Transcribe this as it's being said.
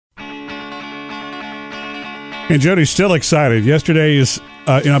And Jody's still excited. Yesterday is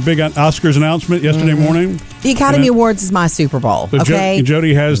a big Oscars announcement yesterday morning. The Academy Awards is my Super Bowl. So Okay,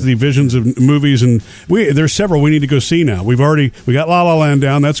 Jody has the visions of movies, and there's several we need to go see now. We got La La Land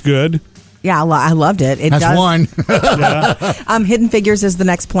down. That's good. yeah, I loved it. That's one. Hidden Figures is the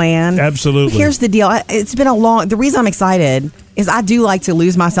next plan. Absolutely. Here's the deal. It's been the reason I'm excited is I do like to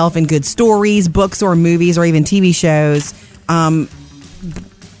lose myself in good stories, books or movies or even TV shows.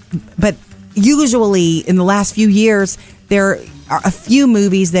 But usually in the last few years, there are a few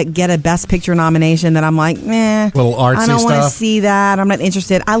movies that get a Best Picture nomination that I'm like, Little artsy I don't want to stuff. see that. I'm not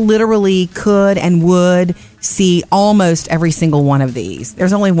interested. I literally could and would see almost every single one of these.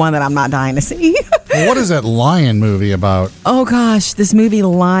 There's only one that I'm not dying to see. Well, what is that Lion movie about? Oh gosh, this movie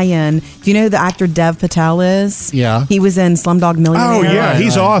Lion. Do you know who the actor Dev Patel is? Yeah. He was in Slumdog Millionaire. Oh, yeah.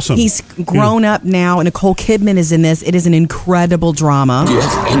 He's awesome. He's grown up now, and Nicole Kidman is in this. It is an incredible drama. Do you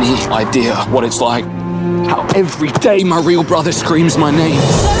have any idea what it's like? How every day my real brother screams my name.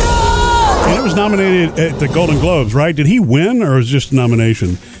 And it was nominated at the Golden Globes, right? Did he win, or was it just a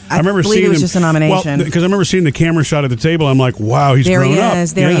nomination? I believe it was just a nomination. Well, because I remember seeing the camera shot at the table. I'm like, wow, he's There grown he up.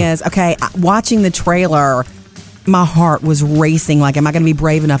 is. There he is. Okay, watching the trailer, my heart was racing. Like, am I going to be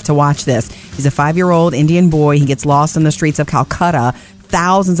brave enough to watch this? He's a 5-year-old Indian boy. He gets lost in the streets of Calcutta,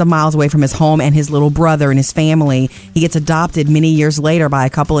 thousands of miles away from his home and his little brother and his family. He gets adopted many years later by a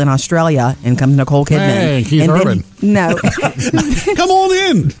couple in Australia, and comes Nicole Kidman. Hey, Keith Urban. No. Come on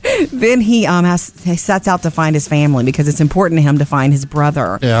in. Then he sets out to find his family because it's important to him to find his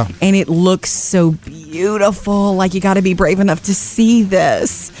brother. Yeah. And it looks so beautiful. Like, you got to be brave enough to see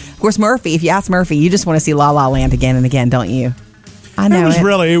this. Of course, Murphy, if you ask Murphy, you just want to see La La Land again and again, don't you? I know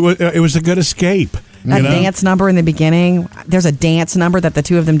It was a good escape. That dance number in the beginning, there's a dance number that the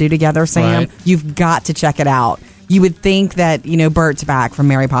two of them do together, Sam. Right. You've got to check it out. You would think that, Bert's back from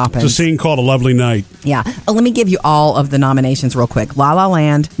Mary Poppins. It's a scene called A Lovely Night. Yeah. Let me give you all of the nominations real quick. La La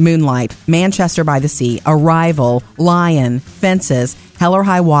Land, Moonlight, Manchester by the Sea, Arrival, Lion, Fences, Hell or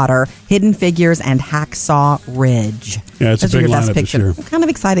High Water, Hidden Figures, and Hacksaw Ridge. Yeah, it's Those a are big your best lineup this picture. year. I'm kind of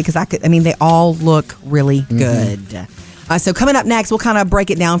excited because they all look really good. So coming up next, we'll kind of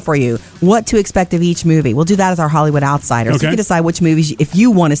break it down for you. What to expect of each movie. We'll do that as our Hollywood Outsiders. Okay. You can decide which movies, if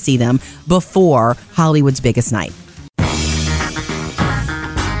you want to see them, before Hollywood's biggest night.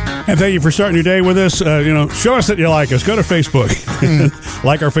 And thank you for starting your day with us. Show us that you like us. Go to Facebook.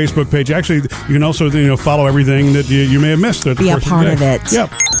 Like our Facebook page. Actually, you can also follow everything that you may have missed. Be a part of it.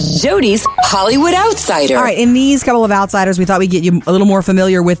 Yep. Jody's Hollywood Outsider. All right, in these couple of Outsiders, we thought we'd get you a little more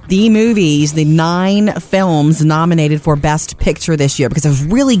familiar with the movies, the 9 films nominated for Best Picture this year, because there's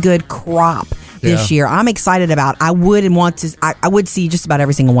really good crop this year. I'm excited about. I would see just about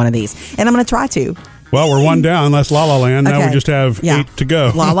every single one of these, and I'm going to try to. Well, we're one down. That's La La Land. Now Okay. we just have 8 to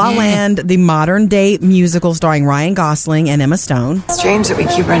go. La La Land, the modern day musical starring Ryan Gosling and Emma Stone. Strange that we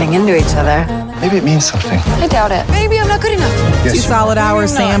keep running into each other. Maybe it means something. I doubt it. Maybe I'm not good enough. 2 solid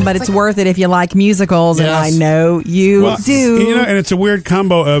hours, Sam, but it's worth it if you like musicals, and I know you do. And it's a weird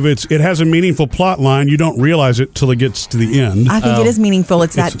combo of it has a meaningful plot line. You don't realize it till it gets to the end. I think it is meaningful.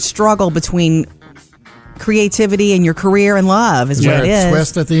 It's that struggle between creativity and your career and love is what it is.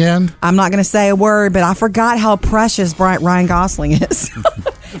 Twist at the end. I'm not going to say a word, but I forgot how precious Ryan Gosling is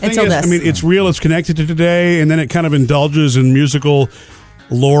until this. It's real. It's connected to today, and then it kind of indulges in musical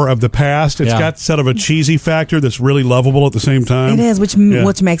lore of the past. It's got sort of a cheesy factor that's really lovable at the same time. It is, which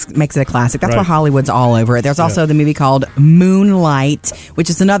makes it a classic. That's why Right. Hollywood's all over it. There's also the movie called Moonlight, which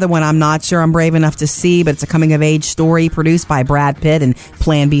is another one I'm not sure I'm brave enough to see, but it's a coming-of-age story produced by Brad Pitt and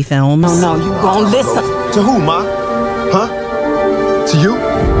Plan B Films. No, you gon' listen. To who, Ma? Huh? To you?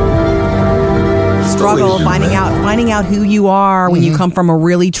 Struggle Always you, finding out who you are when you come from a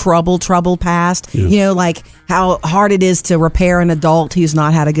really troubled past. Yeah. Like how hard it is to repair an adult who's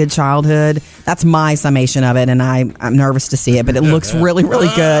not had a good childhood. That's my summation of it, and I'm nervous to see it, but it looks really, really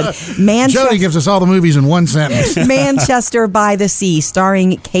good. Jody gives us all the movies in one sentence. Manchester by the Sea,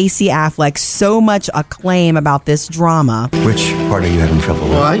 starring Casey Affleck. So much acclaim about this drama. Which part are you having trouble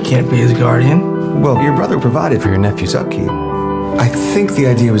with? Well, I can't be his guardian. Well, your brother provided for your nephew's upkeep. I think the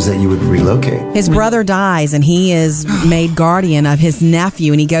idea was that you would relocate. His brother dies, and he is made guardian of his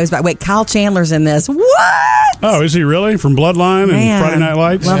nephew, and he goes back. Wait, Kyle Chandler's in this. What? Oh, is he really? From Bloodline and Friday Night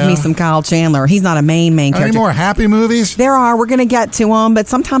Lights? Love me some Kyle Chandler. He's not a main character. Any more happy movies? There are. We're going to get to them, but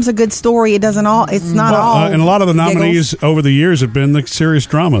sometimes a good story, it's not all. And a lot of the nominees giggles. over the years have been the serious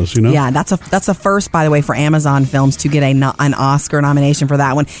dramas, Yeah, that's a first, by the way, for Amazon Films to get an Oscar nomination for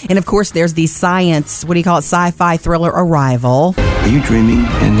that one. And of course, there's the sci-fi thriller Arrival. Are you dreaming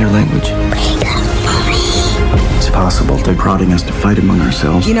in their language? To possible. They're prodding us to fight among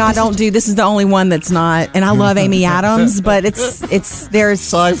ourselves. You know, I don't do. This is the only one that's not. And I love Amy Adams, but there's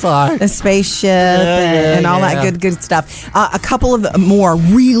sci-fi, a spaceship, and all that good stuff. A couple of more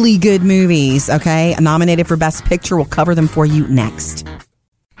really good movies. Okay, nominated for Best Picture. We'll cover them for you next.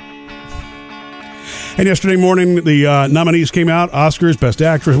 And yesterday morning, the nominees came out. Oscars, Best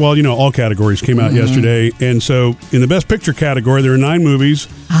Actress. Well, you know, all categories came out yesterday. And so in the Best Picture category, there are 9 movies.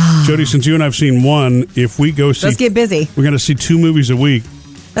 Jody, since you and I have seen one, if we go see... Let's get busy. We're going to see 2 movies a week.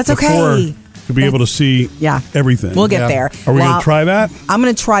 That's okay. To be able to see everything. We'll get there. Are we going to try that? I'm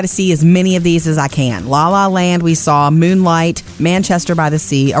going to try to see as many of these as I can. La La Land, we saw. Moonlight, Manchester by the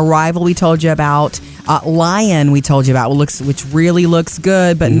Sea. Arrival, we told you about. Lion, we told you about, which really looks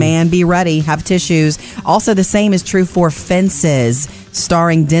good, but man, be ready. Have tissues. Also, the same is true for Fences,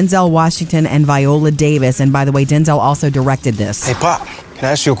 starring Denzel Washington and Viola Davis. And by the way, Denzel also directed this. Hey, Pop, can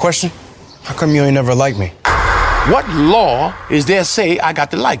I ask you a question? How come you ain't never liked me? What law is there say I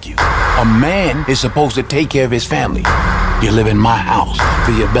got to like you? A man is supposed to take care of his family. You live in my house,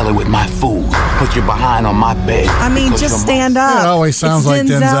 fill your belly with my food, put your behind on my bed. I mean, just stand up. It always sounds like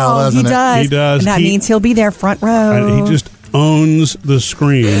Denzel, doesn't it? He does. And that means he'll be there front row. He just owns the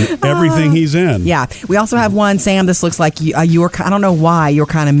screen, everything he's in. Yeah. We also have one, Sam, this looks like your, I don't know why, your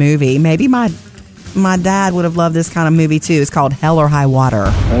kind of movie. Maybe my dad would have loved this kind of movie too. It's called Hell or High Water.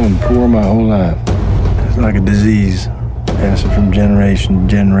 I've been poor my whole life. It's like a disease, passing from generation to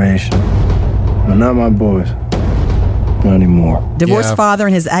generation. But not my boys. Not anymore. Divorced father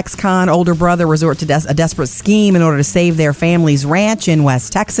and his ex-con older brother resort to a desperate scheme in order to save their family's ranch in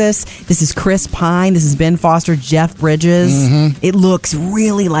West Texas. This is Chris Pine. This is Ben Foster, Jeff Bridges. It looks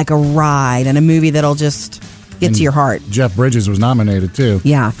really like a ride and a movie that'll just get to your heart. Jeff Bridges was nominated too.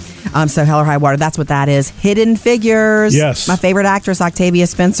 Yeah. So Hell or High Water, that's what that is. Hidden Figures. Yes. My favorite actress, Octavia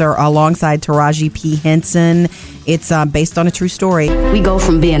Spencer, alongside Taraji P. Henson. It's based on a true story. We go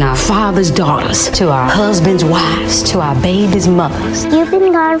from being our father's daughters to our husband's wives to our baby's mothers. You've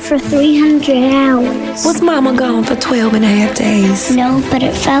been gone for 300 hours. Was Mama gone for 12 and a half days? No, but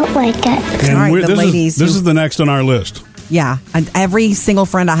it felt like it. And All right, this is the next on our list. Yeah, and every single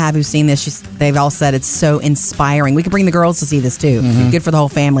friend I have who's seen this, they've all said it's so inspiring. We could bring the girls to see this too. Good for the whole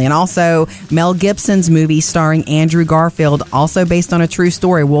family. And also Mel Gibson's movie starring Andrew Garfield, also based on a true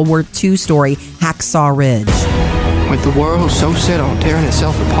story, World War II story, Hacksaw Ridge. With the world so set on tearing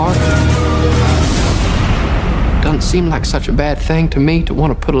itself apart, doesn't seem like such a bad thing to me to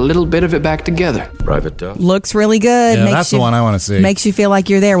want to put a little bit of it back together. Private does. Looks really good. Yeah, that's the one I want to see. Makes you feel like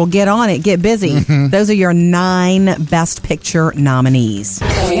you're there. Well, get on it. Get busy. Those are your 9 Best Picture nominees.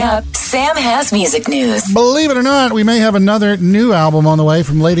 Coming up, Sam has music news. Believe it or not, we may have another new album on the way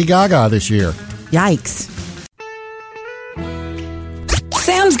from Lady Gaga this year. Yikes.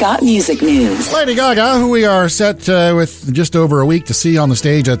 Sam's got music news. Lady Gaga, who we are set with just over a week to see on the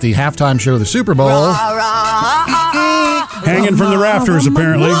stage at the halftime show of the Super Bowl. Hanging from the rafters,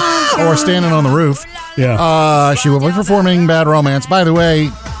 apparently. Or standing on the roof. Yeah. She will be performing Bad Romance. By the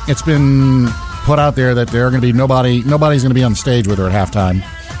way, it's been put out there that there are going to be nobody's going to be on the stage with her at halftime.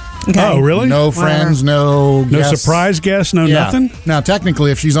 Okay. Oh, really? No friends, no guests. Surprise guests, nothing? Now,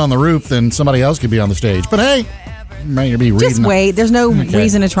 technically, if she's on the roof, then somebody else could be on the stage. But hey, may be reading. Just wait. There's no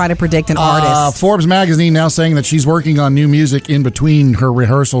reason to try to predict an artist. Forbes magazine now saying that she's working on new music in between her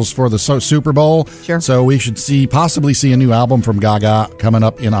rehearsals for the Super Bowl. Sure. So we should possibly see a new album from Gaga coming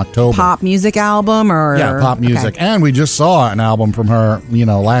up in October. Pop music album or? Yeah, pop music. Okay. And we just saw an album from her,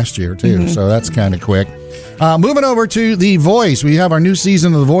 last year too. So that's kind of quick. Moving over to The Voice. We have our new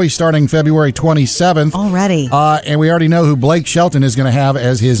season of The Voice starting February 27th. Already. And we already know who Blake Shelton is going to have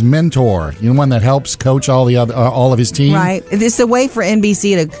as his mentor. One that helps coach all of his team. Right. It's a way for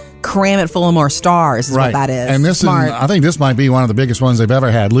NBC to cram it full of more stars is what that is. And this I think this might be one of the biggest ones they've ever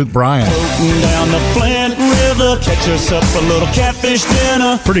had. Luke Bryan. Down the Flint River, catch us up a little catfish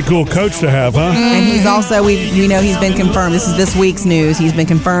dinner. Pretty cool coach to have, huh? And he's also, we know he's been confirmed. This is this week's news. He's been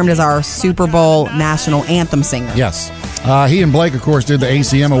confirmed as our Super Bowl national anthem singer. Yes. He and Blake, of course, did the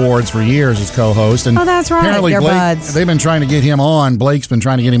ACM Awards for years as co-host. And that's right. Apparently, They're Blake, buds. They've been trying to get him on. Blake's been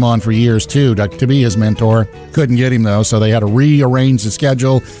trying to get him on for years, too, to be his mentor. Couldn't get him, though, so they had to rearrange the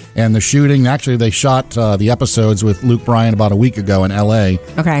schedule and the shooting. Actually, they shot the episodes with Luke Bryan about a week ago in L.A.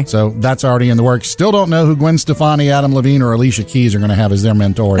 Okay. So that's already in the works. Still don't know who Gwen Stefani, Adam Levine, or Alicia Keys are going to have as their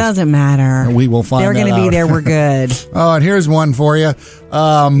mentors. Doesn't matter. We will find They're going to be there. We're good. Oh, and here's one for you.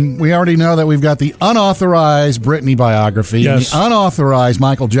 We already know that we've got the unauthorized Britney biography and the unauthorized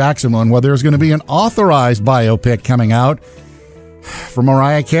Michael Jackson one. Well, there's going to be an authorized biopic coming out for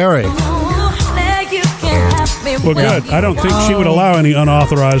Mariah Carey. Well, good. I don't think she would allow any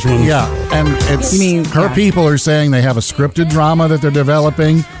unauthorized ones. Yeah, and her people are saying they have a scripted drama that they're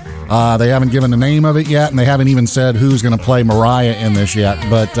developing. They haven't given the name of it yet, and they haven't even said who's going to play Mariah in this yet.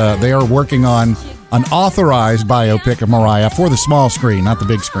 But they are working on an authorized biopic of Mariah for the small screen, not the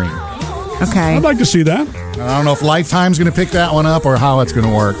big screen. Okay. I'd like to see that. I don't know if Lifetime's going to pick that one up or how it's going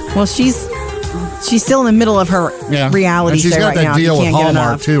to work. Well, she's still in the middle of her reality show right now. She's got that deal with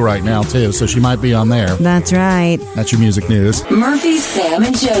Hallmark, too, right now, too, so she might be on there. That's right. That's your music news. Murphy, Sam,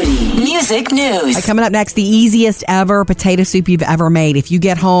 and Jody. Music news. Coming up next, the easiest ever potato soup you've ever made. If you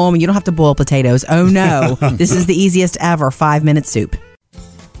get home, you don't have to boil potatoes. Oh, no. This is the easiest ever 5-minute soup.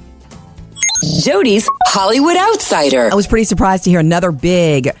 Jody's Hollywood Outsider. I was pretty surprised to hear another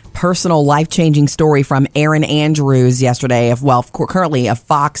big personal life-changing story from Erin Andrews yesterday currently of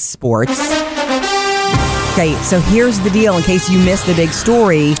Fox Sports. Okay, so here's the deal. In case you missed the big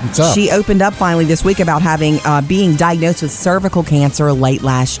story, she opened up finally this week about having being diagnosed with cervical cancer late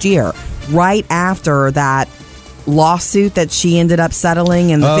last year, right after that lawsuit that she ended up settling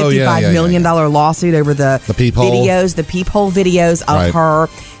in the $55 million lawsuit over the peephole videos, the peephole videos of her.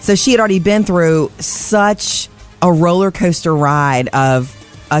 So she had already been through such a roller coaster ride of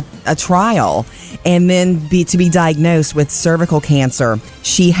a trial, and then to be diagnosed with cervical cancer.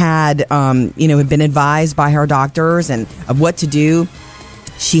 She had, had been advised by her doctors and of what to do.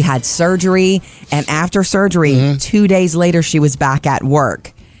 She had surgery, and after surgery, 2 days later, she was back at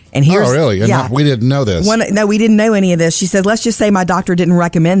work. And here's, really? Yeah. We didn't know this. No, we didn't know any of this. She said, let's just say my doctor didn't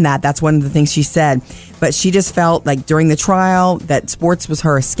recommend that. That's one of the things she said. But she just felt like during the trial that sports was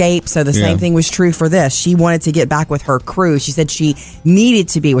her escape. So the same thing was true for this. She wanted to get back with her crew. She said she needed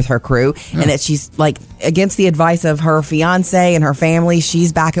to be with her crew and that she's like against the advice of her fiance and her family.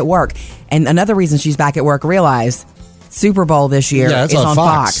 She's back at work. And another reason she's back at work, realize Super Bowl this year is on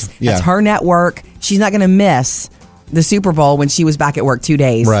Fox. That's her network. She's not going to miss the Super Bowl when she was back at work 2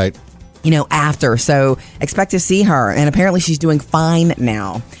 days. Right. After. So expect to see her. And apparently she's doing fine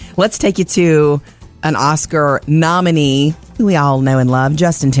now. Let's take you to an Oscar nominee who we all know and love,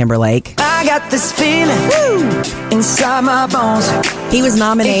 Justin Timberlake. I got this feeling inside my bones. He was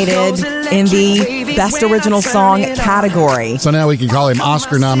nominated in the Best Original Song category. So now we can call him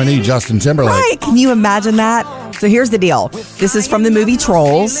Oscar nominee Justin Timberlake. Right. Can you imagine that? So here's the deal. This is from the movie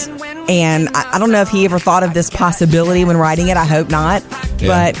Trolls. And I don't know if he ever thought of this possibility when writing it. I hope not.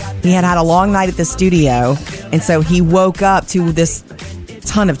 But he had a long night at the studio. And so he woke up to this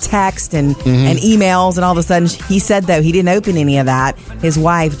ton of text and emails. And all of a sudden, he said, though, he didn't open any of that. His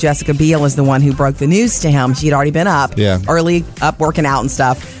wife, Jessica Biel, is the one who broke the news to him. She had already been up, early up working out and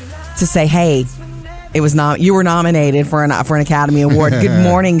stuff, to say, hey, it was you were nominated for an Academy Award. Good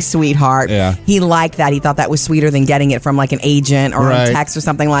morning, sweetheart. Yeah. He liked that. He thought that was sweeter than getting it from like an agent or a text or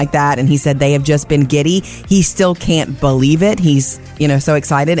something like that. And he said they have just been giddy. He still can't believe it. He's so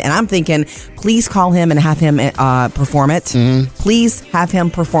excited. And I'm thinking, please call him and have him perform it. Please have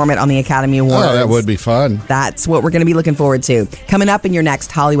him perform it on the Academy Awards. Oh, that would be fun. That's what we're going to be looking forward to. Coming up in your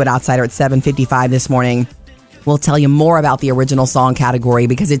next Hollywood Outsider at 7:55 this morning. We'll tell you more about the original song category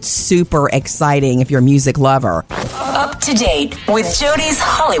because it's super exciting if you're a music lover. Up to date with Jody's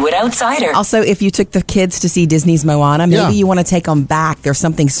Hollywood Outsider. Also, if you took the kids to see Disney's Moana, maybe you want to take them back. There's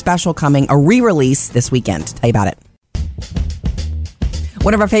something special coming, a re-release this weekend. Tell you about it.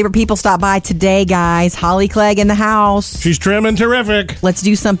 One of our favorite people stopped by today, guys. Holly Clegg in the house. She's trim and terrific. Let's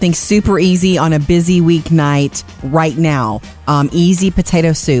do something super easy on a busy weeknight right now. Easy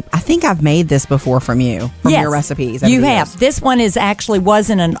potato soup. I think I've made this before from your recipes. You have. This one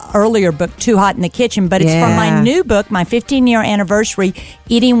wasn't an earlier book, Too Hot in the Kitchen, but it's from my new book, my 15-year anniversary,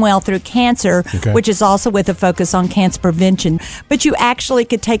 Eating Well Through Cancer, which is also with a focus on cancer prevention. But you actually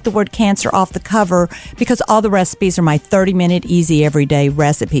could take the word cancer off the cover because all the recipes are my 30-minute easy everyday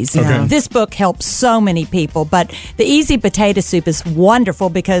recipes. This book helps so many people, but the easy potato soup is wonderful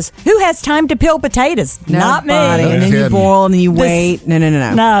because who has time to peel potatoes? Not me. And then you boil and then you wait. No.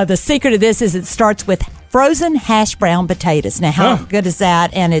 No, the secret of this is it starts with frozen hash brown potatoes. Now, how good is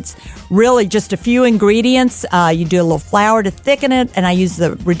that? And it's really just a few ingredients. You do a little flour to thicken it, and I use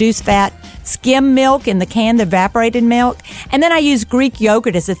the reduced fat skim milk in the can, the evaporated milk. And then I use Greek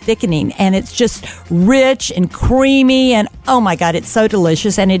yogurt as a thickening, and it's just rich and creamy, and oh my God, it's so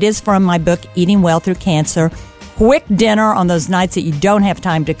delicious. And it is from my book, Eating Well Through Cancer. Quick dinner on those nights that you don't have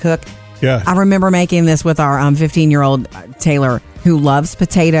time to cook. Yeah. I remember making this with our 15-year-old Taylor, who loves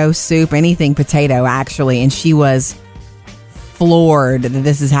potato soup, anything potato, actually. And she was floored that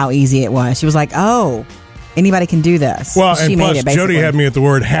this is how easy it was. She was like, oh, anybody can do this. Well, she and made plus, it, basically. Jody had me at the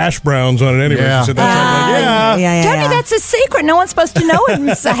word hash browns on it anyway. Yeah. She said that's Jody, that's a secret. No one's supposed to know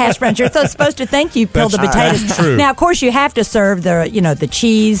it's a hash brown. You're supposed to think you peeled the That's- potatoes. that's true. Now, of course, you have to serve the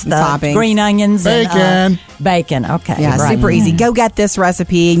cheese, the Toppings. green onions, Bacon. and bacon. Okay, Yeah, right. super easy. Go get this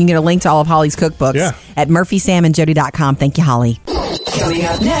recipe, and you can get a link to all of Holly's cookbooks Yeah. at murphysamandjody.com. Thank you, Holly. Coming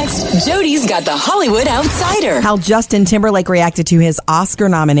up next, Jody's got the Hollywood Outsider. How Justin Timberlake reacted to his Oscar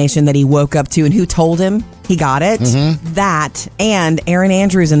nomination that he woke up to, and who told him he got it. That, and Aaron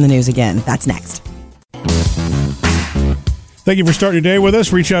Andrews in the news again. That's next. Thank you for starting your day with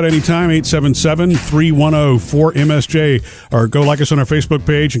us. Reach out anytime, 877-310-4MSJ, or go like us on our Facebook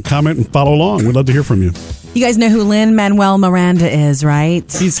page and comment and follow along. We'd love to hear from you. You guys know who Lin-Manuel Miranda is, right?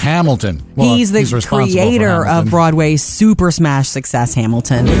 He's Hamilton. Well, he's the responsible for creator Hamilton. of Broadway's super smash success,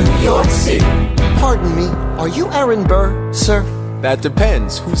 Hamilton. York City. Pardon me, are you Aaron Burr, sir? That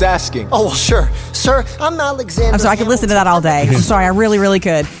depends. Who's asking? Oh, well, sure. Sir, I'm Alexander. I'm sorry, I could listen to that all day. I'm sorry, I really, really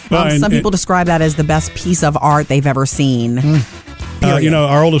could. Well, Some people describe that as the best piece of art they've ever seen.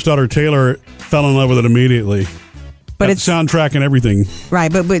 Our oldest daughter, Taylor, fell in love with it immediately. But Got it's the soundtrack and everything.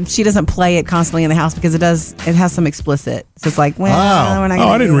 Right, but she doesn't play it constantly in the house because it has some explicit. So it's like, well, we're not Oh,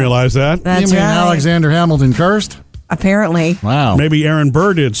 gonna I didn't realize that. That's you mean right. Alexander Hamilton cursed? Apparently. Wow. Maybe Aaron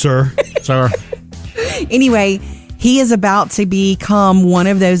Burr did, sir. Sir. Anyway, he is about to become one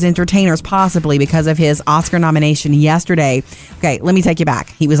of those entertainers, possibly because of his Oscar nomination yesterday. Okay, let me take you back.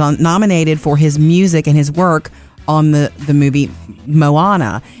 He was nominated for his music and his work on the movie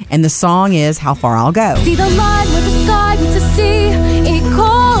Moana, and the song is How Far I'll Go. See the line where the sky meets the sea, it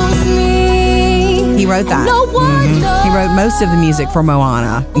calls me. He wrote that. No wonder. He wrote most of the music for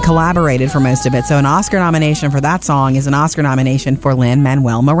Moana and collaborated for most of it. So an Oscar nomination for that song is an Oscar nomination for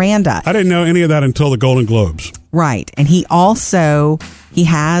Lin-Manuel Miranda. I didn't know any of that until the Golden Globes. Right. And he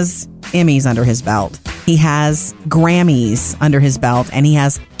has Emmys under his belt. He has Grammys under his belt, and he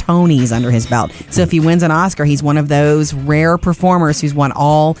has Tonys under his belt. So if he wins an Oscar, he's one of those rare performers who's won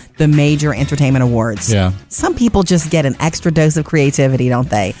all the major entertainment awards. Yeah. Some people just get an extra dose of creativity, don't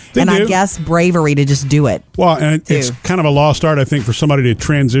they? They do. I guess bravery to just do it. Well, and it's kind of a lost art, I think, for somebody to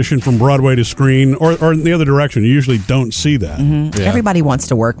transition from Broadway to screen or in the other direction. You usually don't see that. Yeah. Everybody wants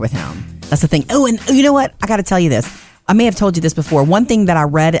to work with him. That's the thing. Oh, and you know what? I got to tell you this. I may have told you this before. One thing that I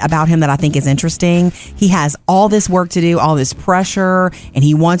read about him that I think is interesting, he has all this work to do, all this pressure, and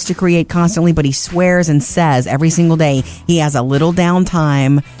he wants to create constantly, but he swears and says every single day he has a little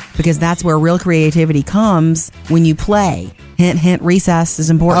downtime because that's where real creativity comes when you play. Hint, hint, recess is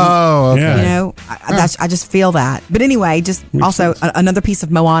important. Oh, okay. You know, I just feel that. But anyway, just also another piece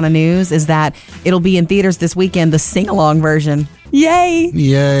of Moana news is that it'll be in theaters this weekend, the sing-along version. Yay!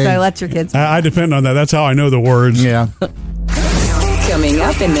 Yay. So let your kids. I depend on that. That's how I know the words. Yeah. Coming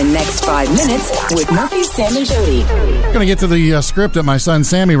up in the next 5 minutes with Murphy, Sam, and Jody. We're going to get to the script that my son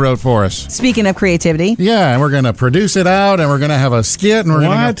Sammy wrote for us. Speaking of creativity. Yeah, and we're going to produce it out, and we're going to have a skit, and we're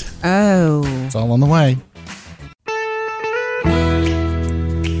going to... Oh. It's all on the way.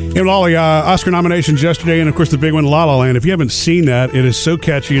 And all the Oscar nominations yesterday, and of course the big one, La La Land. If you haven't seen that, it is so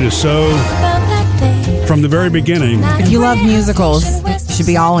catchy. It is so from the very beginning. If you love musicals, you should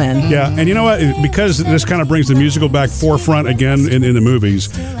be all in. Yeah, and you know what? Because this kind of brings the musical back forefront again in the movies,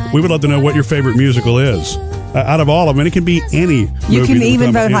 we would love to know what your favorite musical is. Out of all of them, and it can be any movie. You can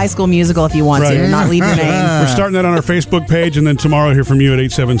even vote High School Musical if you want to, not leave your name. We're starting that on our Facebook page, and then tomorrow hear from you at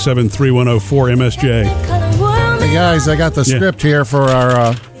 877-310-4MSJ. Hey, guys, I got the script here for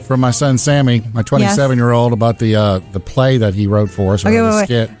our... from my son Sammy, my 27-year-old, about the play that he wrote for us. Okay, the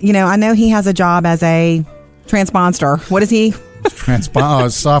skit. You know, I know he has a job as a transponster. What is he?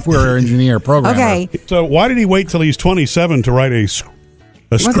 Software engineer, programmer. Okay. So why did he wait till he's 27 to write a script?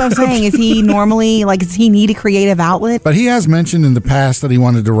 That's what I'm saying. Is he normally, does he need a creative outlet? But he has mentioned in the past that he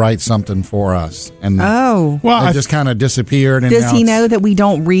wanted to write something for us. And it just kind of disappeared. And does he know that we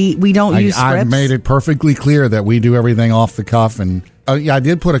don't use scripts? I made it perfectly clear that we do everything off the cuff. And I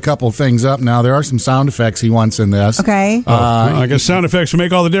did put a couple things up. Now, there are some sound effects he wants in this. Okay. I guess sound effects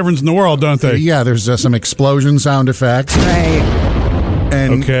make all the difference in the world, don't they? Yeah, there's some explosion sound effects. Right.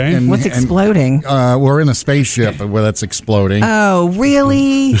 And what's exploding? We're in a spaceship where that's exploding. Oh,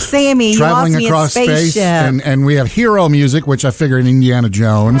 really? Sammy, traveling you across lost me space. at And we have hero music, which I figured Indiana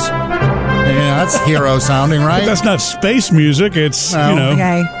Jones. Yeah, that's hero sounding, right? But that's not space music. It's,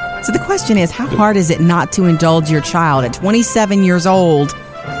 Okay. So the question is, how hard is it not to indulge your child at 27 years old?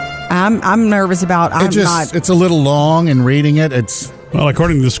 I'm nervous about. It's a little long, and reading it, it's. Well,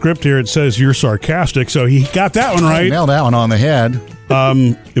 according to the script here, it says you're sarcastic, so he got that one right. Nailed that one on the head.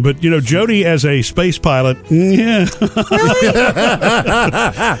 But Jodie as a space pilot, yeah.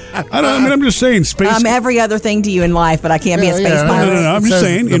 I'm just saying, space. I'm every other thing to you in life, but I can't be a space pilot. No. I'm It just says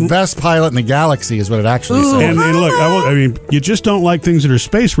saying, the best pilot in the galaxy is what it actually says. and look, I mean, you just don't like things that are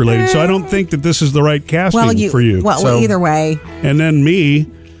space related, so I don't think that this is the right casting for you. Well, So- either way. And then me,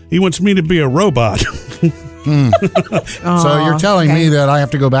 he wants me to be a robot. So you're telling me that I have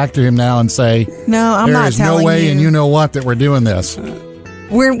to go back to him now and say, No, I'm there not is telling no way, you. and you know what, that we're doing this.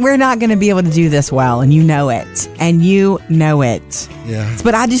 We're not going to be able to do this well, and you know it. And you know it. Yeah.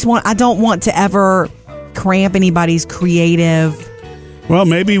 But I don't want to ever cramp anybody's creative Well,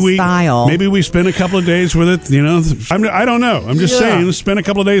 maybe we style. maybe we spend a couple of days with it. I don't know. I'm just saying, let's spend a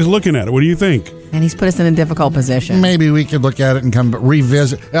couple of days looking at it. What do you think? And he's put us in a difficult position. Maybe we could look at it and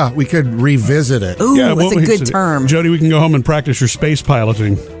revisit. Yeah, we could revisit it. Ooh, it's a good term. Jody, we can go home and practice your space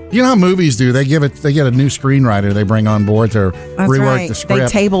piloting. You know how movies do? They get a new screenwriter they bring on board to That's rework right. the script. They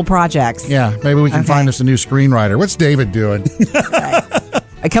table projects. Yeah, maybe we can find us a new screenwriter. What's David doing?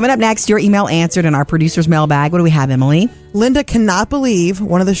 Coming up next, your email answered in our producer's mailbag. What do we have, Emily? Linda cannot believe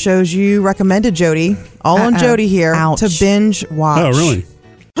one of the shows you recommended, Jody. All on Jody here to binge watch. Oh, really?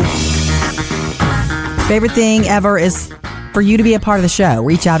 Favorite thing ever is for you to be a part of the show.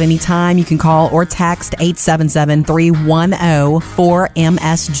 Reach out anytime. You can call or text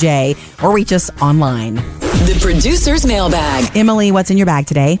 877-310-4MSJ or reach us online. The producer's mailbag. Emily, what's in your bag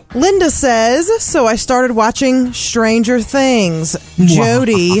today? Linda says, so I started watching Stranger Things.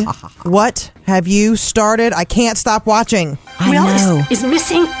 Jody, what have you started? I can't stop watching. Will is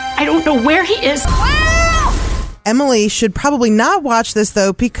missing. I don't know where he is. Emily should probably not watch this,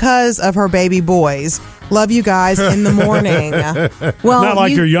 though, because of her baby boys. Love you guys in the morning. Well, not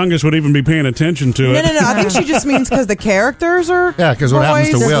like your youngest would even be paying attention to it. No. I think she just means because the characters are because what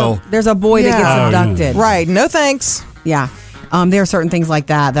happens to Will? There's a boy that gets abducted. Right. No thanks. Yeah. There are certain things like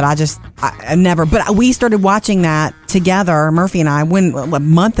that I never. But we started watching that together, Murphy and I, a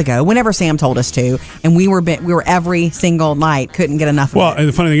month ago, whenever Sam told us to, and we were every single night, couldn't get enough. Well, and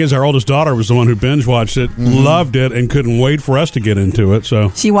the funny thing is, our oldest daughter was the one who binge watched it, loved it, and couldn't wait for us to get into it.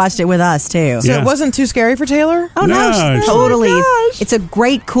 So she watched it with us too. So it wasn't too scary for Taylor? Oh no, totally. It's a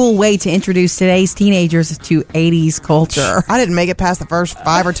great, cool way to introduce today's teenagers to 80s culture. I didn't make it past the first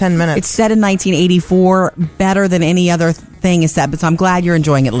 5 or 10 minutes. It's set in 1984, better than any other thing is set, but so I'm glad you're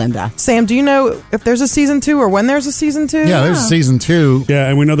enjoying it, Linda. Sam, do you know if there's a season 2 or when there's a season 2? Yeah, there's a season 2. Yeah,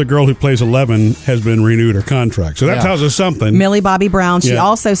 and we know the girl who plays 11 has been renewed her contract. So that tells us something. Millie Bobby Brown, she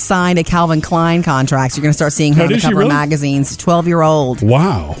also signed a Calvin Klein contract. So you're going to start seeing her on the cover of magazines. 12-year-old.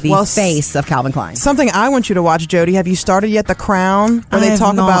 Wow. The face of Calvin Klein. Something I want you to watch, Jody. Have you started yet The Crown? Where they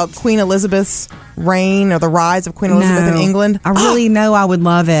talk about Queen Elizabeth's reign or the rise of Queen Elizabeth in England? I really know I would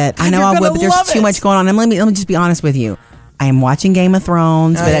love it. I know I would, but there's too much going on. And let me just be honest with you. I am watching Game of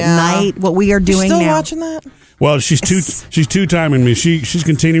Thrones, but at night, what we are doing You're still now. watching that? Well, she's two timing me. She's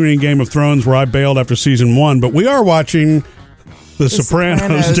continuing in Game of Thrones where I bailed after season 1, but we are watching The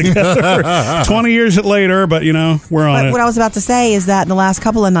Sopranos together. 20 years later, but we're on it. What I was about to say is that in the last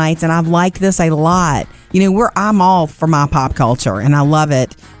couple of nights, and I've liked this a lot. I'm all for my pop culture, and I love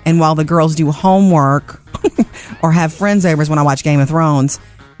it. And while the girls do homework or have friends overs when I watch Game of Thrones,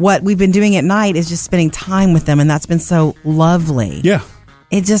 what we've been doing at night is just spending time with them, and that's been so lovely. Yeah.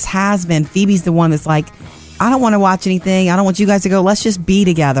 It just has been. Phoebe's the one that's like, I don't want to watch anything. I don't want you guys to go. Let's just be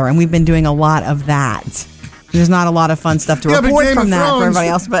together. And we've been doing a lot of that. There's not a lot of fun stuff to report from that for everybody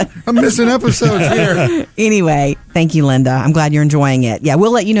else, but I'm missing episodes here. Anyway, thank you, Linda. I'm glad you're enjoying it. Yeah,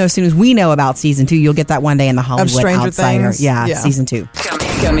 we'll let you know as soon as we know about season 2. You'll get that one day in the Hollywood Stranger Outsider. Things? Yeah, Yeah. season 2.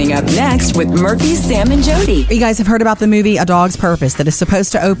 Coming up next with Murphy, Sam, and Jody. You guys have heard about the movie A Dog's Purpose that is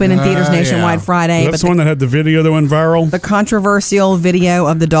supposed to open in theaters nationwide Friday. That's the one that had the video that went viral? The controversial video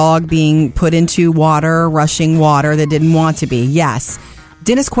of the dog being put into water, rushing water that didn't want to be. Yes.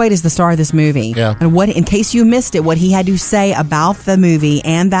 Dennis Quaid is the star of this movie. Yeah. And in case you missed it, what he had to say about the movie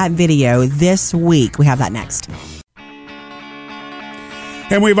and that video this week. We have that next.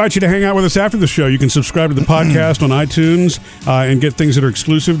 And we invite you to hang out with us after the show. You can subscribe to the podcast on iTunes and get things that are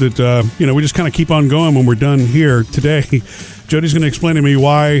exclusive that, we just kind of keep on going when we're done here today. Jody's going to explain to me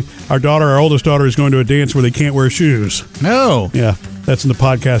why our oldest daughter, is going to a dance where they can't wear shoes. No. Yeah, that's in the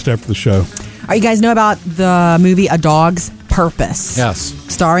podcast after the show. All right, you guys know about the movie A Dog's Purpose. Yes.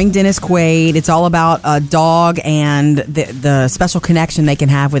 Starring Dennis Quaid. It's all about a dog and the special connection they can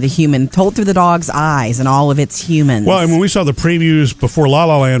have with a human, told through the dog's eyes and all of its humans. Well, and when we saw the previews before La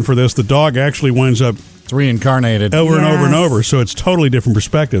La Land for this, the dog actually winds up reincarnated over and over and over. So it's totally different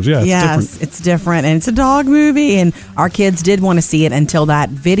perspectives. Yeah, it's different. And it's a dog movie. And our kids did want to see it until that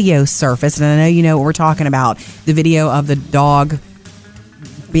video surfaced. And I know you know what we're talking about. The video of the dog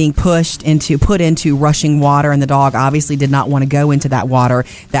being put into rushing water, and the dog obviously did not want to go into that water.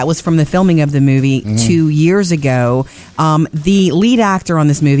 That was from the filming of the movie 2 years ago. The lead actor on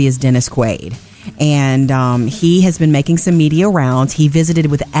this movie is Dennis Quaid. And he has been making some media rounds. He visited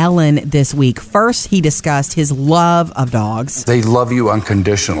with Ellen this week. First, he discussed his love of dogs. They love you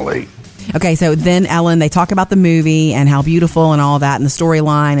unconditionally. Okay, so then Ellen, they talk about the movie and how beautiful and all that and the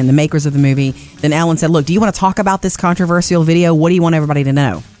storyline and the makers of the movie. Then Ellen said, look, do you want to talk about this controversial video? What do you want everybody to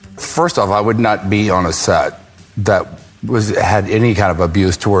know? First off, I would not be on a set that had any kind of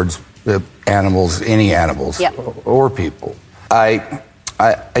abuse towards animals, any animals, or people. I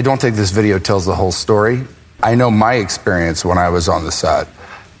don't think this video tells the whole story. I know my experience when I was on the set,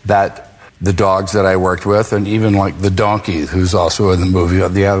 that the dogs that I worked with, and even like the donkey, who's also in the movie,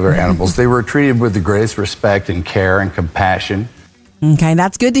 the other animals, they were treated with the greatest respect and care and compassion. Okay,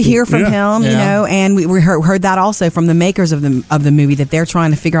 that's good to hear from him, you know, and we heard that also from the makers of the movie, that they're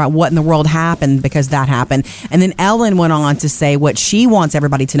trying to figure out what in the world happened because that happened. And then Ellen went on to say what she wants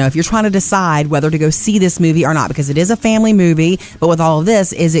everybody to know if you're trying to decide whether to go see this movie or not, because it is a family movie, but with all of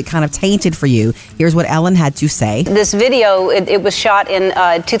this, is it kind of tainted for you? Here's what Ellen had to say. This video, it was shot in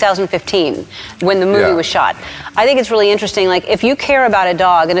 2015 when the movie was shot. I think it's really interesting, like if you care about a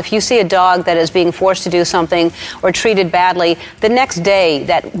dog and if you see a dog that is being forced to do something or treated badly, the next day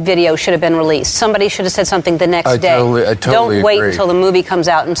that video should have been released. Somebody should have said something the next day. I totally Don't wait agree. until the movie comes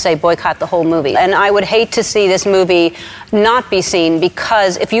out and say boycott the whole movie. And I would hate to see this movie not be seen,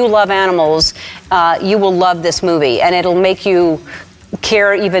 because if you love animals, you will love this movie, and it'll make you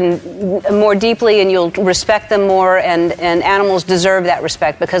care even more deeply, and you'll respect them more, and animals deserve that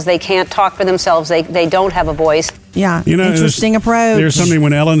respect because they can't talk for themselves. They don't have a voice. Yeah, you know, interesting approach. There's something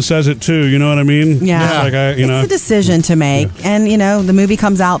when Ellen says it too, you know what I mean? Yeah. It's a decision to make, and you know, the movie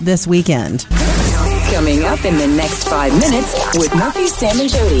comes out this weekend. Coming up in the next 5 minutes with Murphy, Sam, and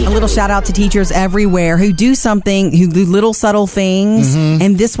Jody. A little shout out to teachers everywhere who do something, who do little subtle things.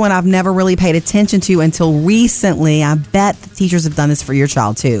 And this one I've never really paid attention to until recently. I bet the teachers have done this for your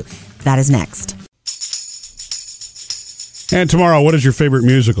child too. That is next. And tomorrow, what is your favorite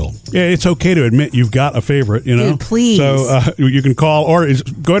musical? Yeah, it's okay to admit you've got a favorite, you know? Dude, please. So you can call, or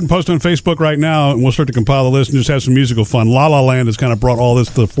go ahead and post on Facebook right now, and we'll start to compile the list and just have some musical fun. La La Land has kind of brought all this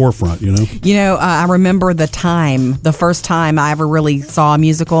to the forefront, you know? You know, I remember the first time I ever really saw a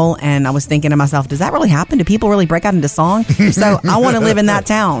musical, and I was thinking to myself, does that really happen? Do people really break out into song? So I want to live in that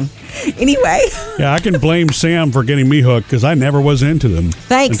town. Anyway. Yeah, I can blame Sam for getting me hooked, because I never was into them.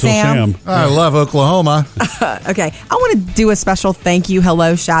 Thanks, Sam. I love Oklahoma. Okay, I want to do a special thank you,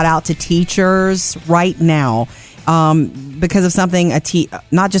 hello, shout out to teachers right now, because of something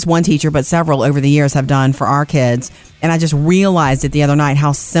not just one teacher, but several over the years have done for our kids. And I just realized it the other night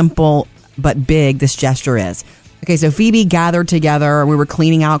how simple but big this gesture is. Okay, so Phoebe gathered together, we were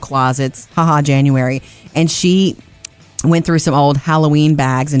cleaning out closets, January, and she went through some old Halloween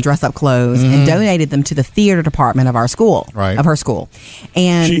bags and dress-up clothes and donated them to the theater department of our school, of her school.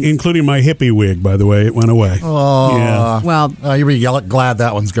 And including my hippie wig, by the way, it went away. Oh, yeah. Well, you'll be glad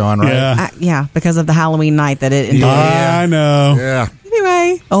that one's gone, right? Yeah, because of the Halloween night that it enjoyed. I know. Yeah.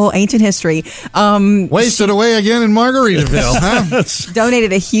 Anyway, ancient history. Wasted away again in Margaritaville, huh?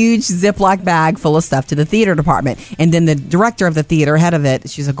 Donated a huge Ziploc bag full of stuff to the theater department. And then the director of the theater, head of it,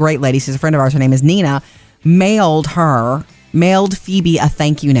 she's a great lady, she's a friend of ours, her name is Nina, mailed Phoebe a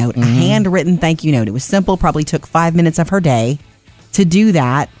thank you note, a handwritten thank you note. It was simple, probably took 5 minutes of her day to do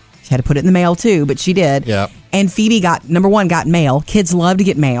that. She had to put it in the mail too, but she did. Yep. And Phoebe got mail. Kids love to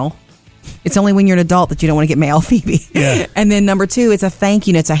get mail. It's only when you're an adult that you don't want to get mail, Phoebe. Yeah. And then number 2, it's a thank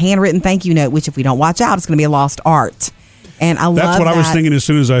you note. It's a handwritten thank you note, which if we don't watch out, it's going to be a lost art. And I love that. That's what I was thinking as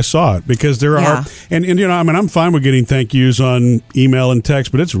soon as I saw it, because there are, and you know, I mean, I'm fine with getting thank yous on email and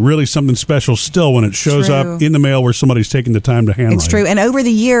text, but it's really something special still when it shows up in the mail where somebody's taking the time to handwrite. It's true. And over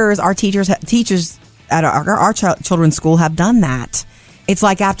the years, our teachers at our children's school have done that. It's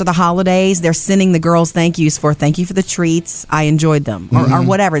like after the holidays, they're sending the girls thank yous for thank you for the treats. I enjoyed them or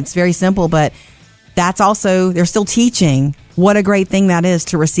whatever. It's very simple, but that's also, they're still teaching what a great thing that is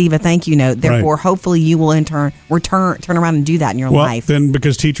to receive a thank you note. Therefore, hopefully you will in turn turn around and do that in your life. Then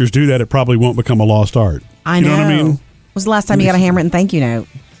because teachers do that, it probably won't become a lost art. I know. You know what I mean? When was the last time you got a handwritten thank you note,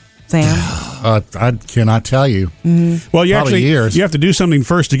 Sam? I cannot tell you. Well, you Probably years. You have to do something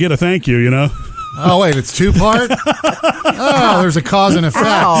first to get a thank you, you know? Oh, wait, it's 2-part? Oh, there's a cause and effect.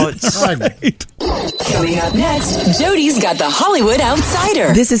 Ouch. Coming up next, Jody's got the Hollywood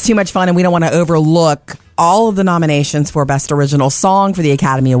Outsider. This is too much fun, and we don't want to overlook all of the nominations for Best Original Song for the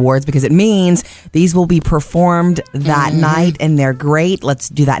Academy Awards, because it means these will be performed that night, and they're great. Let's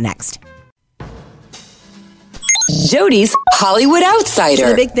do that next. Jody's Hollywood Outsider. So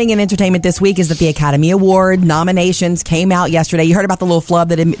the big thing in entertainment this week is that the Academy Award nominations came out yesterday. You heard about the little flub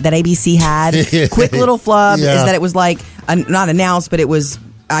that ABC had. Quick little flub is that it was like, not announced, but it was,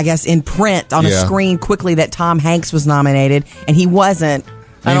 I guess, in print on a screen quickly that Tom Hanks was nominated, and he wasn't.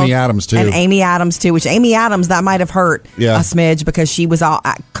 Amy Adams, too. And Amy Adams, too, which Amy Adams, that might have hurt a smidge because she was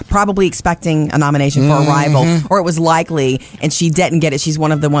probably expecting a nomination for Arrival, or it was likely, and she didn't get it. She's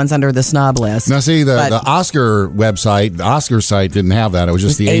one of the ones under the snub list. Now, see, the Oscar website, the Oscar site didn't have that. It was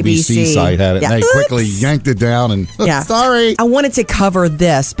just the ABC site had it, and they quickly yanked it down, and sorry. I wanted to cover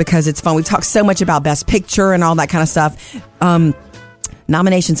this because it's fun. We've talked so much about Best Picture and all that kind of stuff.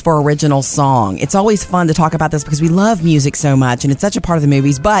 Nominations for original song. It's always fun to talk about this because we love music so much and it's such a part of the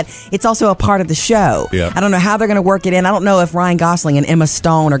movies, but it's also a part of the show. I don't know how they're going to work it in. I don't know if Ryan Gosling and Emma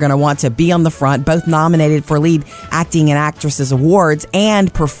Stone are going to want to be on the front, both nominated for lead acting and actresses awards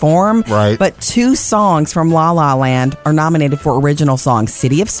and perform. Right. But 2 songs from La La Land are nominated for original song.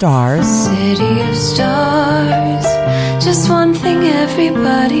 City of Stars. City of stars, just one thing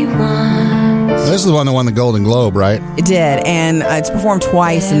everybody wants. This is the one that won the Golden Globe, right? It did, and it's performed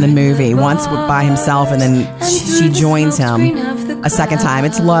twice in the movie. Once by himself, and then she joins him a second time.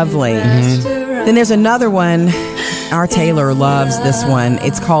 It's lovely. Then there's another one. Our Taylor loves this one.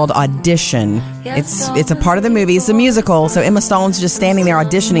 It's called Audition. It's a part of the movie. It's a musical, so Emma Stone's just standing there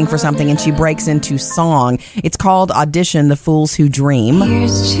auditioning for something, and she breaks into song. It's called Audition, The Fools Who Dream.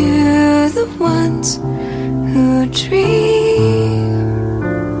 Here's to the ones who dream.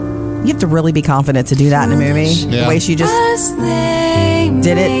 You have to really be confident to do that in a movie. The way she just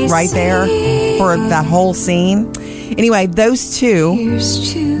did it right there for that whole scene. Anyway, those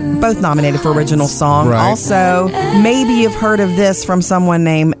 2, both nominated for original song. Right. Also, maybe you've heard of this from someone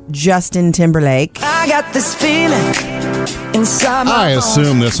named Justin Timberlake. I got this feeling inside my I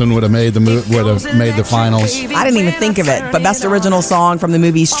assume this one would have made the finals. I didn't even think of it, but best original song from the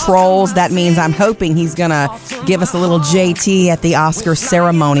movie's Trolls. That means I'm hoping he's going to give us a little JT at the Oscar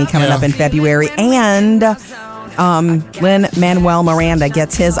ceremony coming up in February. And Lin-Manuel Miranda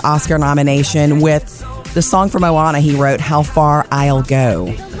gets his Oscar nomination with the song from Moana he wrote, How Far I'll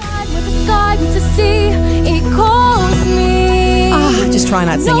Go. Just try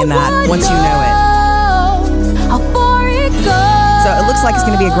not singing that once you know it. So it looks like it's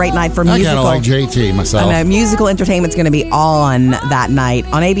going to be a great night for musical. I kind of like JT myself. I know, musical entertainment's going to be on that night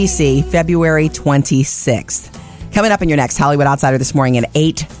on ABC, February 26th. Coming up in your next Hollywood Outsider this morning at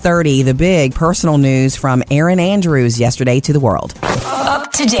 8:30, the big personal news from Erin Andrews yesterday to the world.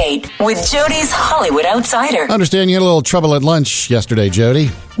 Up to date with Jody's Hollywood Outsider. I understand you had a little trouble at lunch yesterday,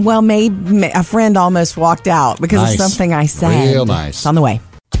 Jody. Well, maybe a friend almost walked out because of something I said. Real nice. It's on the way.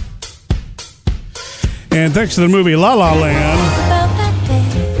 And thanks to the movie La La Land,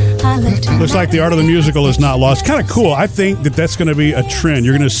 looks like the art of the musical is not lost. Kind of cool. I think that's going to be a trend.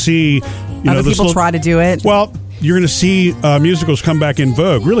 You're going to see, other people try to do it. Well, you're going to see musicals come back in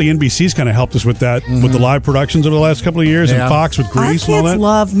vogue. Really, NBC's kind of helped us with that, with the live productions over the last couple of years, and Fox with Grease and all that. Our kids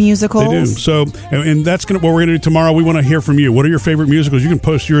love musicals. They do. So, and that's what we're going to do tomorrow. We want to hear from you. What are your favorite musicals? You can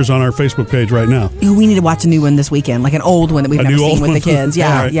post yours on our Facebook page right now. We need to watch a new one this weekend, like an old one that we've never seen with the kids.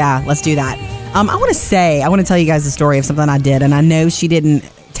 Yeah, right. Yeah, let's do that. I want to tell you guys the story of something I did, and I know she didn't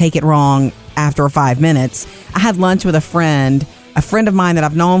take it wrong after 5 minutes. I had lunch with a friend of mine that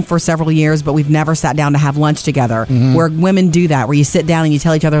I've known for several years, but we've never sat down to have lunch together. Where women do that, where you sit down and you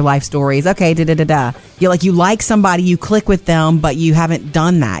tell each other life stories. Okay, You like somebody, you click with them, but you haven't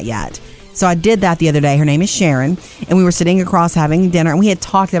done that yet. So I did that the other day. Her name is Sharon, and we were sitting across having dinner, and we had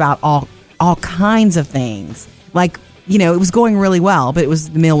talked about all kinds of things. Like, it was going really well, but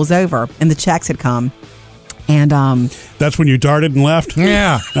the meal was over, and the checks had come. And that's when you darted and left?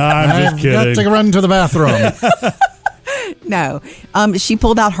 Yeah. I'm just kidding. Got to run to the bathroom. No. She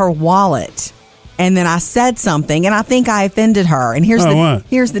pulled out her wallet, and then I said something, and I think I offended her. And here's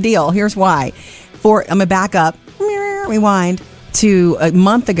the deal. Here's why. I'm going to back up, rewind to a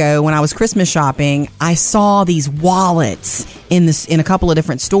month ago when I was Christmas shopping. I saw these wallets in a couple of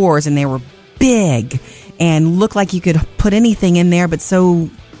different stores, and they were big and looked like you could put anything in there, but so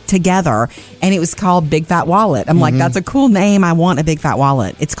together. And it was called Big Fat Wallet. I'm like, that's a cool name. I want a Big Fat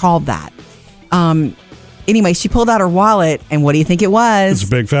Wallet. It's called that. Anyway, she pulled out her wallet, and what do you think it was? It's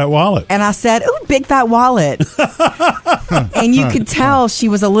a Big Fat Wallet. And I said, ooh, Big Fat Wallet. And you could tell she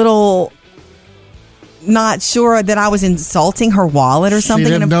was a little not sure that I was insulting her wallet or something.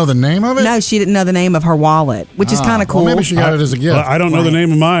 She didn't know the name of it? No, she didn't know the name of her wallet, which is kind of cool. Well, maybe she got it as a gift. Well, I don't know the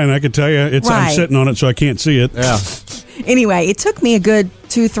name of mine. I could tell you. I'm sitting on it, so I can't see it. Yeah. Anyway, it took me a good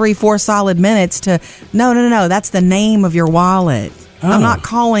 2, 3, 4 solid minutes to, no, that's the name of your wallet. I'm not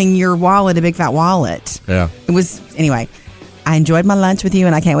calling your wallet a big fat wallet. Yeah. It was, anyway. I enjoyed my lunch with you,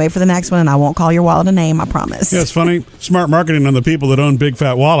 and I can't wait for the next one, and I won't call your wallet a name, I promise. Yeah, it's funny. Smart marketing on the people that own Big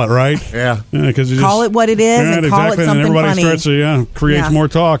Fat Wallet, right? Yeah. Because call it what it is and call it something and everybody funny. starts to, creates more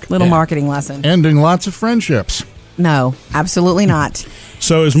talk. Little marketing lesson. Ending lots of friendships. No, absolutely not.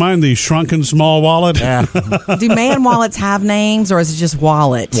 So is mine the shrunken small wallet? Yeah. Do man wallets have names, or is it just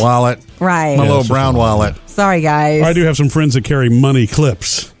wallet? Wallet. Right. My little brown wallet. Sorry, guys. I do have some friends that carry money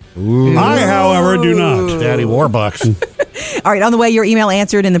clips. Ooh. I, however, do not. Daddy Warbucks. All right, on the way, your email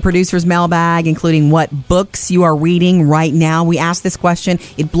answered in the producer's mailbag, including what books you are reading right now. We asked this question.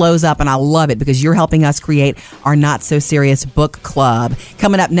 It blows up, and I love it because you're helping us create our Not So Serious book club.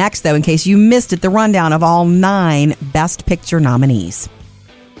 Coming up next, though, in case you missed it, the rundown of all 9 Best Picture nominees.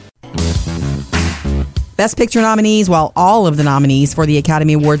 Best Picture nominees, well, all of the nominees for the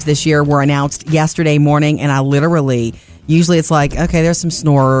Academy Awards this year were announced yesterday morning, and I literally... Usually it's like, okay, there's some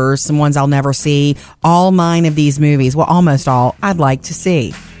snorers, some ones I'll never see. All 9 of these movies, well, almost all, I'd like to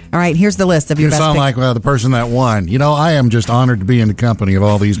see. All right, here's the list of your You best sound like the person that won. I am just honored to be in the company of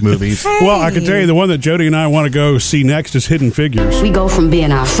all these movies. Well, I can tell you the one that Jody and I want to go see next is Hidden Figures. We go from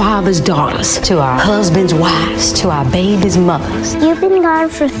being our father's daughters to our husband's wives to our baby's mothers. You've been gone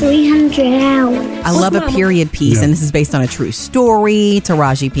for 300 hours. I love a period piece, and this is based on a true story.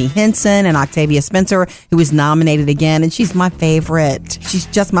 Taraji P. Henson and Octavia Spencer, who was nominated again, and she's my favorite. She's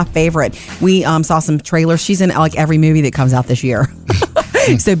just my favorite. We saw some trailers. She's in like every movie that comes out this year.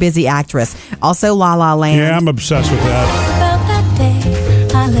 So busy actress. Also La La Land. Yeah, I'm obsessed with that. About that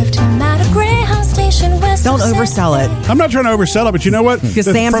day, I left him at a Greyhound station west. Don't oversell it. I'm not trying to oversell it, but you know what? Because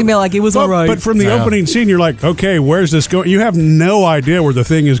Sam's going to be like, it was all right. But from the opening scene, you're like, okay, where's this going? You have no idea where the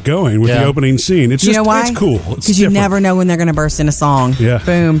thing is going with the opening scene. It's just, you know why? It's cool. Because you never know when they're going to burst into song. Yeah.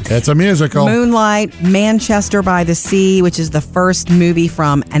 Boom. It's a musical. Moonlight, Manchester by the Sea, which is the first movie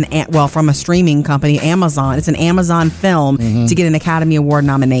from from a streaming company, Amazon. It's an Amazon film to get an Academy Award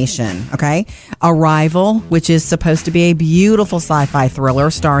nomination. Okay. Arrival, which is supposed to be a beautiful sci-fi thriller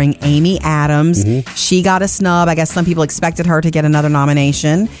starring Amy Adams. She got a snub. I guess some people expected her to get another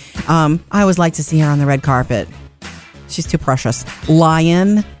nomination. I always like to see her on the red carpet. She's too precious.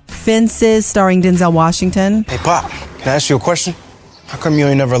 Lion, Fences, starring Denzel Washington. Hey, Pop, can I ask you a question? How come you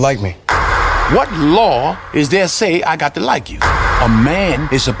ain't never liked me? What law is there say I got to like you? A man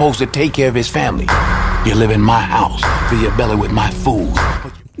is supposed to take care of his family. You live in my house, fill your belly with my food.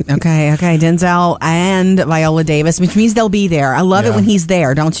 Okay. Denzel and Viola Davis, which means they'll be there. I love it when he's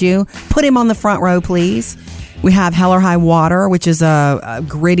there, don't you? Put him on the front row, please. We have Hell or High Water, which is a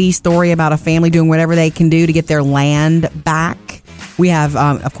gritty story about a family doing whatever they can do to get their land back. We have,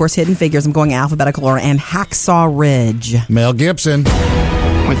 of course, Hidden Figures. I'm going alphabetical order. And Hacksaw Ridge. Mel Gibson.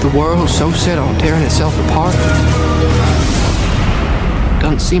 With the world so set on tearing itself apart,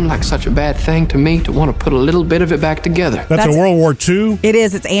 doesn't seem like such a bad thing to me to want to put a little bit of it back together. That's a World War II? It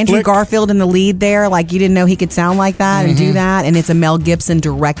is. It's Andrew Garfield in the lead there. Like, you didn't know he could sound like that and do that. And it's a Mel Gibson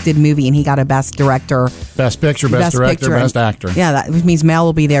directed movie, and he got a Best Director. Best Picture, Best Director, Best Actor. Yeah, that means Mel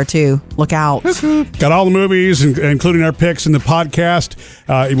will be there, too. Look out. Got all the movies, including our picks in the podcast,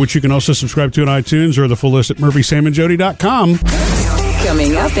 which you can also subscribe to on iTunes, or the full list at murphysamandjody.com.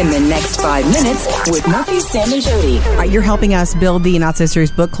 Coming up in the next 5 minutes with Murphy, Sam, and Jody. You're helping us build the Not So Serious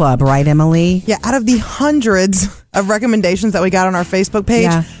book club, right, Emily? Yeah, out of the hundreds of recommendations that we got on our Facebook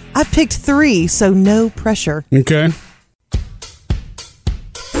page, I picked 3, so no pressure. Okay.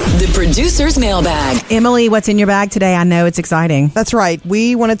 The producer's mailbag. Emily, what's in your bag today? I know it's exciting. That's right.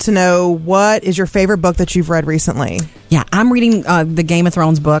 We wanted to know, what is your favorite book that you've read recently? Yeah, I'm reading the Game of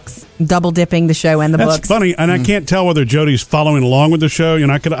Thrones books, double dipping the show and the books. That's funny, and I can't tell whether Jody's following along with the show.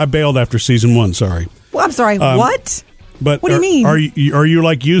 I bailed after season 1, sorry. Well, I'm sorry, what? But what do you mean? Are you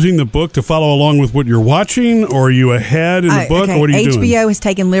like using the book to follow along with what you're watching, or are you ahead in the book, or what are you doing? HBO has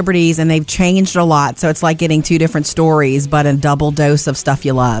taken liberties, and they've changed a lot, so it's like getting 2 different stories, but a double dose of stuff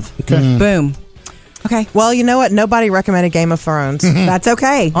you love. Okay. Boom. Okay. Well, you know what? Nobody recommended Game of Thrones. That's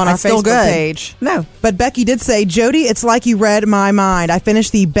okay. On That's our still Facebook good. page. No. But Becky did say, Jody, it's like you read my mind. I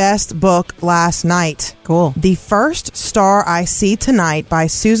finished the best book last night. Cool. The First Star I See Tonight by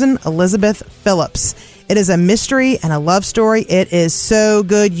Susan Elizabeth Phillips. It is a mystery and a love story. It is so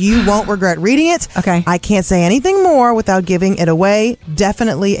good. You won't regret reading it. Okay. I can't say anything more without giving it away.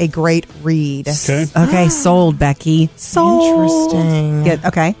 Definitely a great read. Okay. Sold, Becky. Sold. Interesting. Good.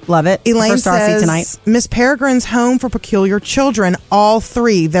 Okay. Love it. Elaine First Star I See says, Tonight. Miss Peregrine's Home for Peculiar Children, all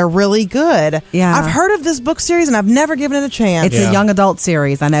 3. They're really good. Yeah. I've heard of this book series, and I've never given it a chance. It's a young adult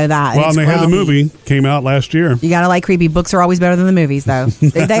series. I know that. Well, and they had the movie, came out last year. You got to like creepy. Books are always better than the movies, though.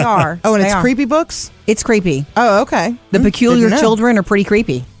 They are. Oh, and They it's are. creepy books? It's creepy. Oh, okay. The peculiar Didn't know. children are pretty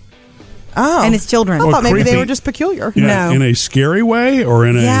creepy. Oh. And it's children. I thought maybe creepy. they were just peculiar. Yeah, No. in a scary way or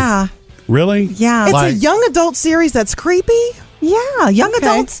in a Yeah. really? Yeah. It's a Like- young adult series that's creepy? Yeah. Young Okay.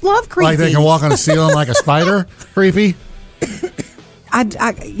 adults love creepy. Like they can walk on a ceiling like a spider? Creepy?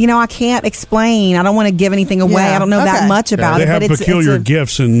 I can't explain. I don't want to give anything away. Yeah. I don't know that Okay. much about They it. have but peculiar it's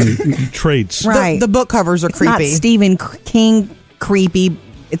gifts and traits. Right. The book covers are It's not creepy. Stephen King creepy.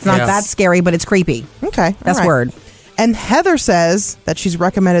 It's not Yes. that scary, but it's creepy. Okay. That's all right. word. And Heather says that she's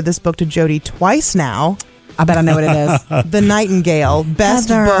recommended this book to Jody twice now. I bet I know what it is. The Nightingale, best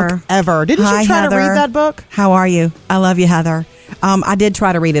Heather. book ever. Didn't Hi, you try to Heather. read that book? How are you? I love you, Heather. I did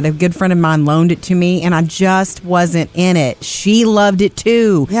try to read it. A good friend of mine loaned it to me, and I just wasn't in it. She loved it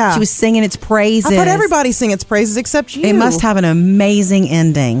too. Yeah. She was singing its praises. I've heard everybody sing its praises except you. It must have an amazing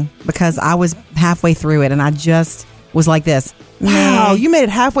ending because I was halfway through it, and I just was like this. Wow, Meh. you made it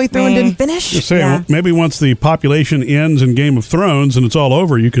halfway through and Meh. didn't finish? Just saying, Yeah. maybe once the population ends in Game of Thrones and it's all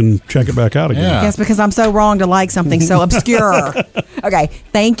over, you can check it back out again. Yeah. Yes, because I'm so wrong to like something so obscure. Okay,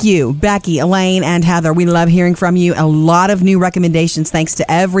 thank you, Becky, Elaine, and Heather. We love hearing from you. A lot of new recommendations. Thanks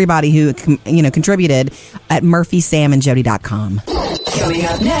to everybody who contributed at murphysamandjody.com. Coming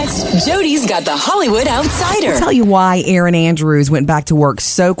up next, Jody's got the Hollywood Outsider. I'll tell you why Erin Andrews went back to work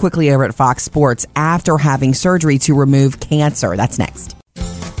so quickly over at Fox Sports after having surgery to remove cancer. That's next.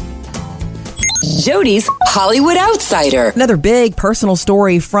 Jody's Hollywood Outsider. Another big personal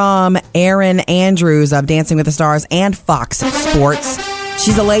story from Erin Andrews of Dancing with the Stars and Fox Sports.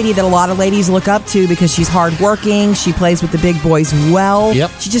 She's a lady that a lot of ladies look up to because she's hardworking. She plays with the big boys well.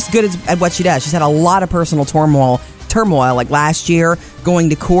 Yep. She's just good at what she does. She's had a lot of personal turmoil, like last year, going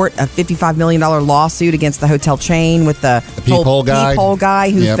to court, a $55 million lawsuit against the hotel chain with the peephole guy. peephole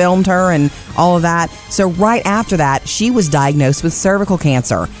guy who Yep. filmed her and all of that. So right after that, she was diagnosed with cervical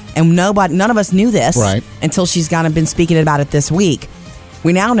cancer. And none of us knew this Right. until she's kind of been speaking about it this week.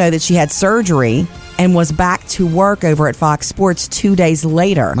 We now know that she had surgery and was back to work over at Fox Sports 2 days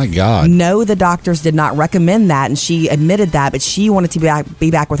later. My God. No, the doctors did not recommend that, and she admitted that, but she wanted to be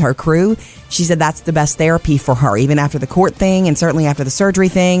back with her crew. She said that's the best therapy for her, even after the court thing and certainly after the surgery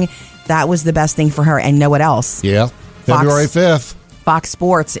thing. That was the best thing for her, and know what else? Yeah. February 5th. Fox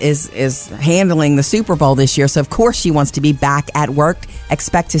Sports is handling the Super Bowl this year, so of course she wants to be back at work.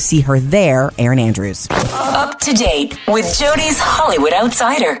 Expect to see her there, Erin Andrews. Up to date with Jody's Hollywood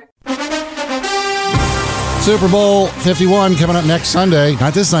Outsider. Super Bowl 51 coming up next Sunday.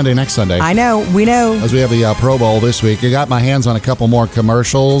 Not this Sunday, next Sunday. I know, we know. As we have the Pro Bowl this week. I got my hands on a couple more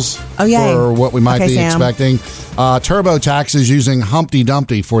commercials Oh, yay. for what we might Okay, be Sam. expecting. TurboTax is using Humpty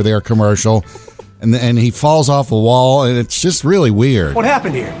Dumpty for their commercial, and he falls off a wall, and it's just really weird. What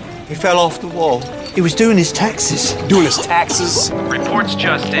happened here? He fell off the wall. He was doing his taxes. Doing his taxes? Reports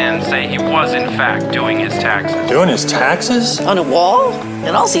just in say he was, in fact, doing his taxes. Doing his taxes? On a wall?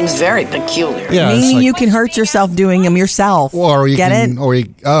 It all seems very peculiar. Yeah, it's Meaning like- you can hurt yourself doing them yourself. Or you Get can, it?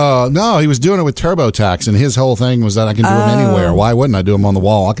 or no, he was doing it with TurboTax, and his whole thing was that I can do them anywhere. Why wouldn't I do them on the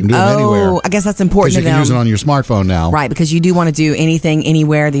wall? I can do them anywhere. Oh, I guess that's important Because to you can them. use it on your smartphone now. Right, because you do want to do anything,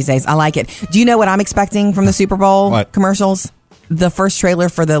 anywhere these days. I like it. Do you know what I'm expecting from the Super Bowl What? commercials? The first trailer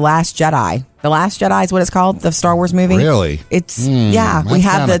for The Last Jedi. The Last Jedi is what it's called, the Star Wars movie. Really? It's, we that's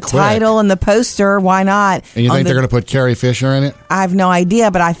have the kinda quick. title and the poster. Why not? And you On think the- they're going to put Carrie Fisher in it? I have no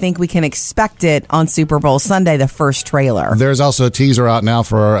idea, but I think we can expect it on Super Bowl Sunday, the first trailer. There's also a teaser out now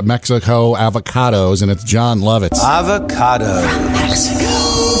for Mexico avocados, and it's John Lovitz. Avocado.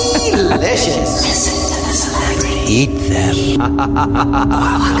 Delicious. Eat them.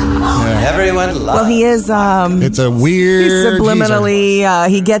 Everyone loves. Well, he is. It's a weird. He's subliminally,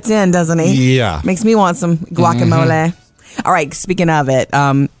 he gets in, doesn't he? Yeah. Makes me want some guacamole. All right, speaking of it,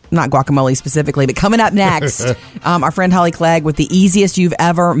 not guacamole specifically, but coming up next, our friend Holly Clegg with the easiest you've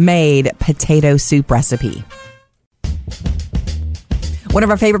ever made potato soup recipe. One of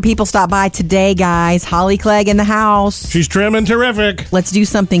our favorite people stopped by today, guys. Holly Clegg in the house. She's trim and terrific. Let's do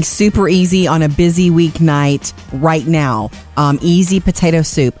something super easy on a busy weeknight right now. Easy potato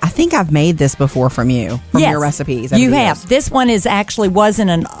soup. I think I've made this before from you, from Yes, your recipes. over You the have. years. This one was in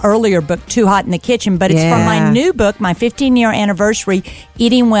an earlier book, Too Hot in the Kitchen, but it's from my Yeah. new book, my 15-year anniversary,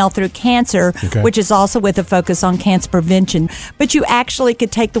 Eating Well Through Cancer, Okay. which is also with a focus on cancer prevention. But you actually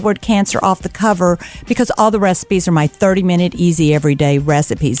could take the word cancer off the cover because all the recipes are my 30-minute easy everyday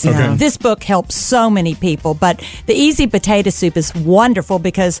recipes. Okay. This book helps so many people, but the easy potato soup is wonderful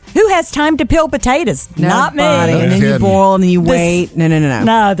because who has time to peel potatoes? Not me. Nobody. And then you kidding. boil and then you The- wait. No.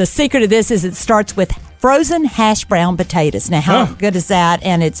 No, the secret of this is it starts with frozen hash brown potatoes. Now, how good is that?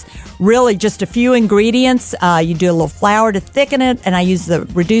 And it's really just a few ingredients. You do a little flour to thicken it, and I use the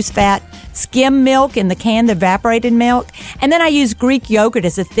reduced fat skim milk in the can, the evaporated milk. And then I use Greek yogurt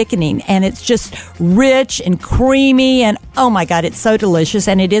as a thickening, and it's just rich and creamy, and oh my God, it's so delicious.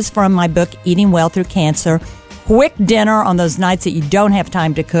 And it is from my book, Eating Well Through Cancer. Quick dinner on those nights that you don't have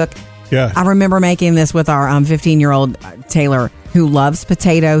time to cook. Yeah. I remember making this with our 15-year-old Taylor, who loves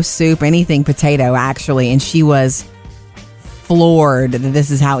potato soup, anything potato, actually. And she was floored that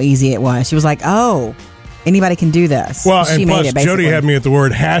this is how easy it was. She was like, oh, anybody can do this. Well, she and made plus, it, basically. Jody had me at the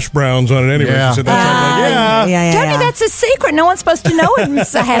word hash browns on it anyway. Yeah. She said that's Jody, that's a secret. No one's supposed to know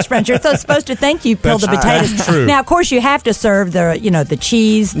it's a hash brown. You're supposed to think you peeled the potatoes. That's true. Now, of course, you have to serve the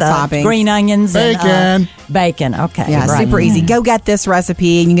cheese, the toppings. green onions, Bacon. and bacon. Okay, Yeah, right. super easy. Go get this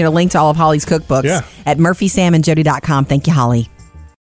recipe, and you can get a link to all of Holly's cookbooks at murphysamandjody.com. Thank you, Holly.